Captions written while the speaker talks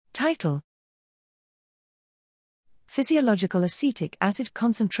Title: Physiological acetic acid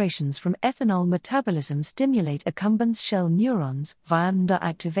concentrations from ethanol metabolism stimulate accumbens shell neurons via NMDAR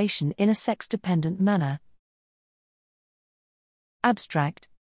activation in a sex-dependent manner. Abstract: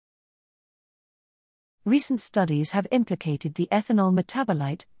 Recent studies have implicated the ethanol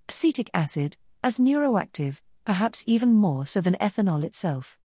metabolite, acetic acid, as neuroactive, perhaps even more so than ethanol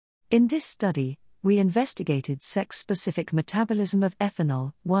itself. In this study, we investigated sex-specific metabolism of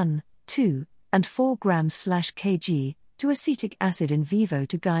ethanol, 1, 2, and 4 grams/kg, to acetic acid in vivo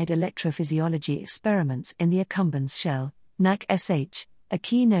to guide electrophysiology experiments in the accumbens shell, NAC-SH, a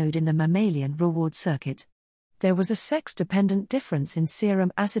key node in the mammalian reward circuit. There was a sex-dependent difference in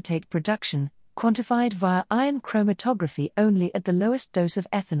serum acetate production, quantified via ion chromatography only at the lowest dose of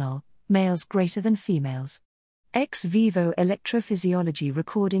ethanol, males greater than females. Ex vivo electrophysiology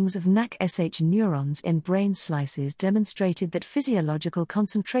recordings of NAC-SH neurons in brain slices demonstrated that physiological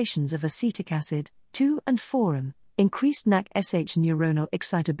concentrations of acetic acid, 2 and 4 increased NAC-SH neuronal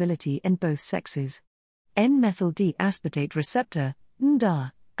excitability in both sexes. N-methyl-D-aspartate receptor,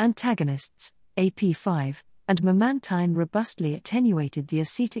 NMDAR, antagonists, AP5, and memantine robustly attenuated the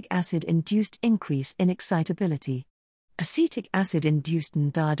acetic acid-induced increase in excitability. Acetic acid-induced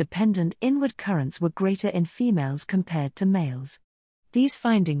NMDAR-dependent inward currents were greater in females compared to males. These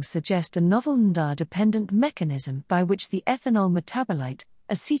findings suggest a novel NMDAR-dependent mechanism by which the ethanol metabolite,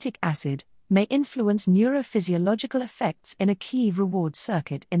 acetic acid, may influence neurophysiological effects in a key reward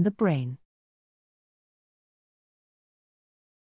circuit in the brain.